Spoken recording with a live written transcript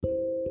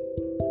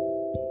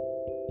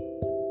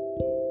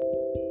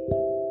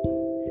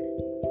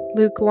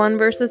Luke 1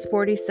 verses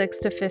 46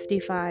 to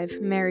 55,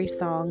 Mary's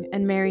song.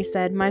 And Mary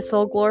said, "My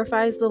soul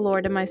glorifies the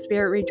Lord, and my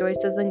spirit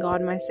rejoices in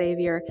God my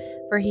Savior,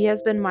 for he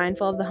has been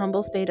mindful of the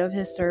humble state of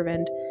his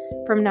servant.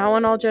 From now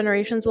on all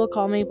generations will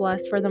call me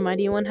blessed, for the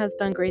Mighty One has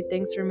done great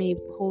things for me.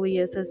 Holy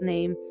is his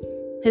name.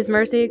 His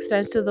mercy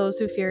extends to those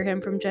who fear him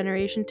from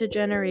generation to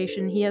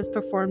generation. He has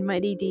performed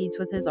mighty deeds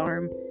with his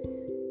arm.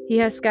 He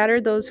has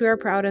scattered those who are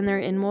proud in their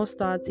inmost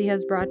thoughts. He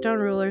has brought down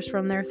rulers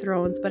from their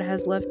thrones, but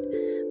has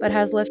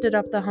lifted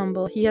up the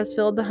humble. He has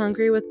filled the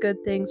hungry with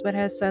good things, but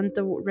has sent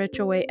the rich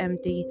away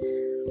empty.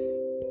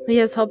 He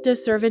has helped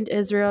his servant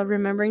Israel,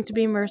 remembering to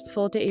be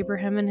merciful to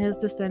Abraham and his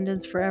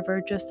descendants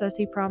forever, just as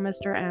he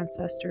promised our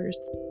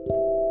ancestors."